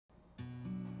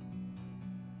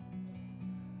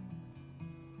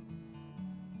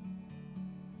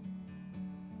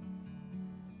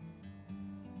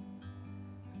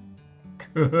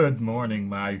Good morning,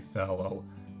 my fellow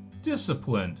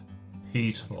disciplined,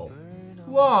 peaceful,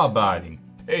 law-abiding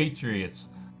patriots.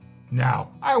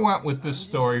 Now, I went with this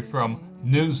story from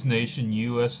News Nation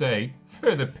USA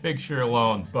for the picture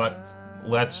alone, but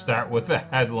let's start with the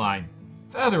headline.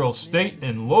 Federal, state,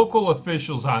 and local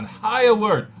officials on high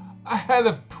alert ahead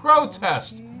of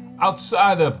protest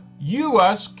outside of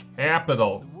U.S.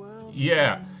 Capitol.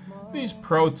 Yeah, these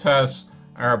protests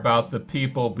are about the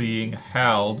people being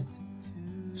held,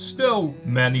 still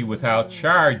many without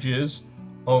charges,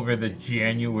 over the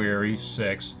January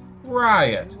 6th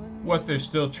riot, what they're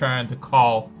still trying to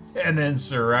call an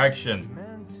insurrection.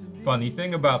 Funny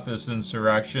thing about this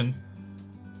insurrection,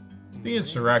 the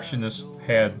insurrectionists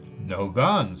had no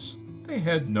guns, they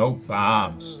had no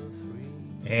bombs,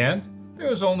 and there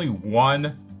was only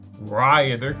one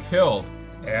rioter killed,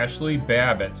 Ashley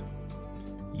Babbitt.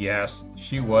 Yes,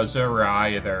 she was a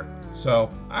rioter, so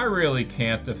I really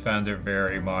can't defend her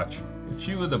very much. If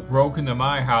she would have broken into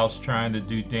my house trying to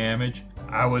do damage,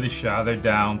 I would have shot her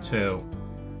down too.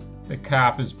 The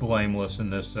cop is blameless in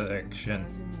this action.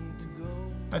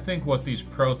 I think what these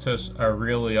protests are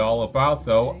really all about,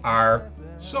 though, are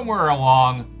somewhere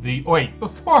along the... Wait,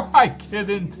 before I get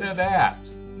into that,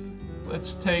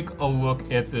 let's take a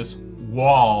look at this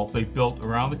wall they built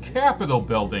around the Capitol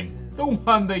building. The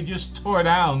one they just tore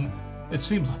down, it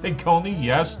seems like only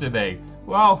yesterday.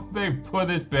 Well, they put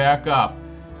it back up.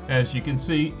 As you can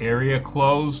see, area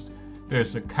closed.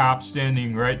 There's a cop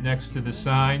standing right next to the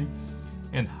sign.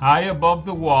 And high above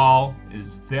the wall,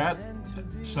 is that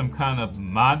some kind of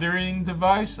monitoring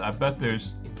device? I bet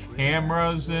there's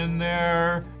cameras in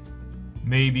there,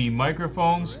 maybe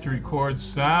microphones to record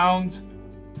sound,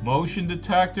 motion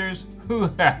detectors. Who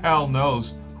the hell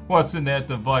knows what's in that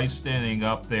device standing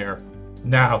up there?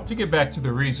 Now, to get back to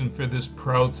the reason for this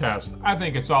protest, I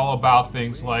think it's all about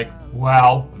things like,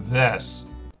 well, this.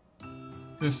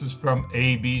 This is from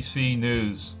ABC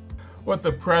News. What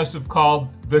the press have called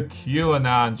the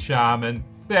QAnon shaman.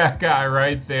 That guy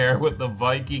right there with the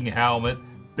Viking helmet,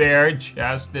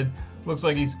 bare-chested, looks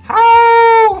like he's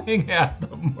howling at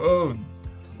the moon.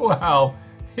 Well,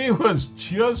 he was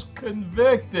just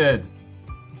convicted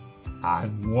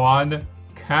on one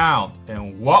count.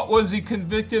 And what was he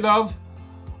convicted of?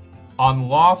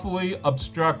 Unlawfully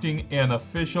obstructing an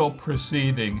official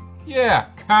proceeding. Yeah,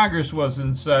 Congress was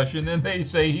in session and they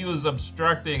say he was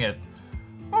obstructing it.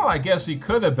 Well, I guess he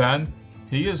could have been.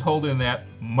 He is holding that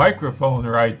microphone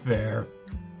right there.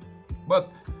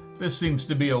 But this seems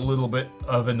to be a little bit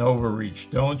of an overreach,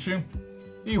 don't you?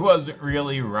 He wasn't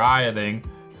really rioting.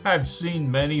 I've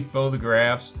seen many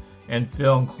photographs and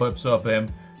film clips of him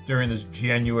during this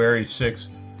January 6th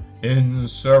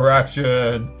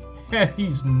insurrection. And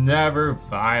he's never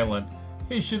violent.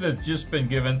 He should have just been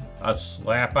given a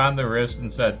slap on the wrist and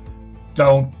said,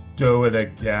 "Don't do it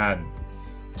again."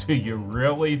 Do you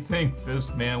really think this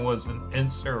man was an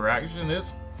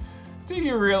insurrectionist? Do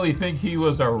you really think he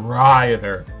was a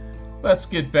rioter? Let's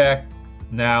get back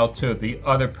now to the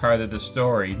other part of the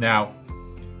story. Now,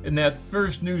 in that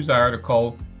first news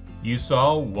article, you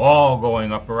saw a wall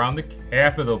going up around the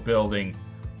Capitol building.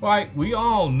 Why, we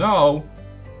all know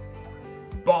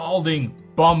balding,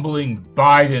 bumbling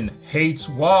Biden hates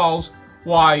walls.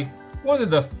 Why, one of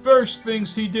the first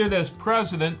things he did as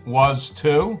president was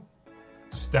to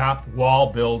stop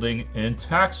wall building in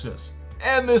Texas.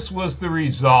 And this was the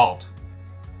result.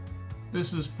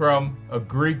 This is from a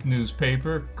Greek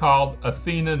newspaper called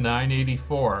Athena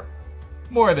 984.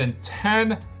 More than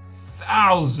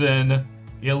 10,000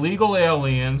 illegal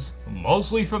aliens,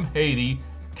 mostly from Haiti,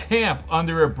 camp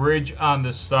under a bridge on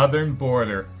the southern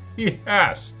border.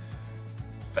 Yes,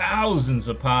 thousands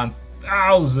upon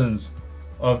thousands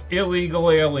of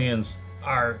illegal aliens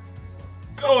are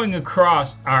going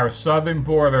across our southern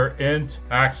border in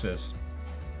Texas.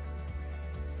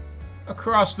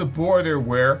 Across the border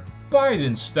where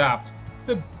Biden stopped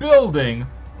the building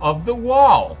of the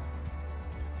wall,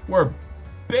 where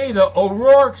Beto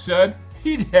O'Rourke said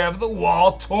he'd have the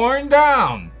wall torn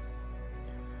down.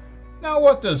 Now,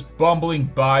 what does bumbling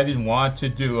Biden want to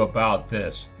do about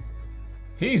this?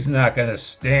 He's not going to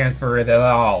stand for it at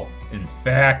all. In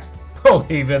fact,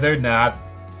 believe it or not,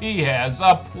 he has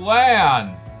a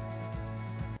plan.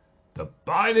 The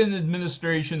Biden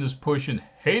administration is pushing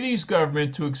Haiti's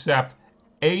government to accept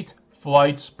 8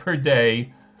 flights per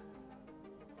day,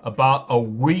 about a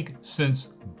week since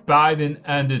Biden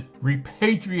ended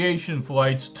repatriation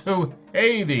flights to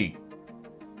Haiti.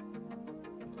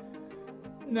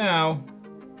 Now,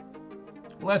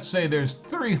 let's say there's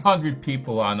 300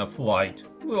 people on a flight,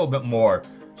 a little bit more.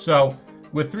 So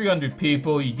with 300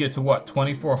 people, you get to what,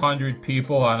 2,400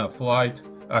 people on a flight?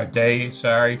 a day,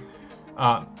 sorry.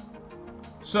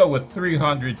 So with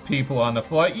 300 people on the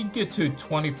flight, you'd get to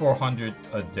 2,400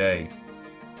 a day.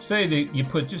 Say that you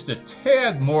put just a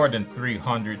tad more than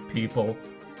 300 people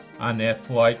on that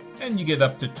flight, and you get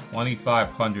up to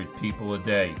 2,500 people a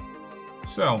day.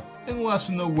 So, in less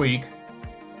than a week,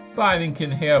 Biden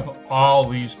can have all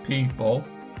these people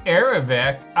air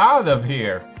evac out of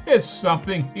here. It's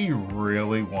something he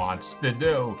really wants to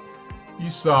do. You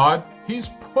saw it. He's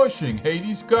pushing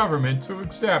Haiti's government to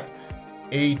accept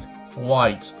 8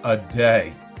 flights a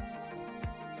day.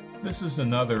 This is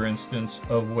another instance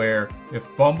of where if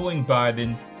bumbling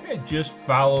Biden had just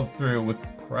followed through with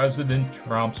President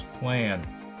Trump's plan,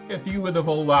 if he would have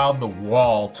allowed the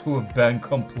wall to have been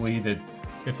completed,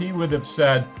 if he would have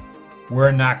said,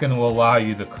 we're not going to allow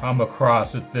you to come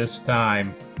across at this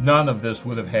time, none of this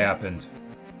would have happened.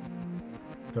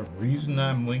 The reason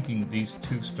I'm linking these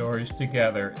two stories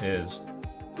together is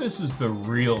this is the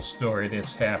real story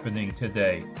that's happening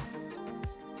today.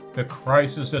 The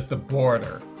crisis at the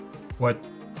border, what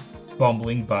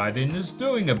bumbling Biden is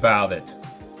doing about it.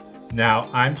 Now,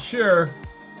 I'm sure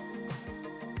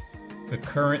the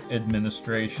current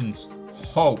administration's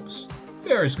hopes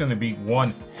there is going to be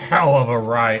one hell of a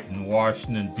riot in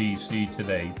Washington, D.C.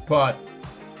 today, but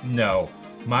no,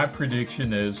 my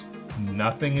prediction is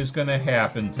nothing is going to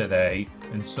happen today,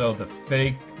 and so the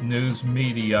fake news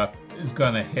media is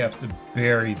going to have to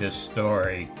bury this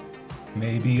story,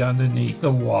 maybe underneath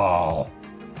the wall.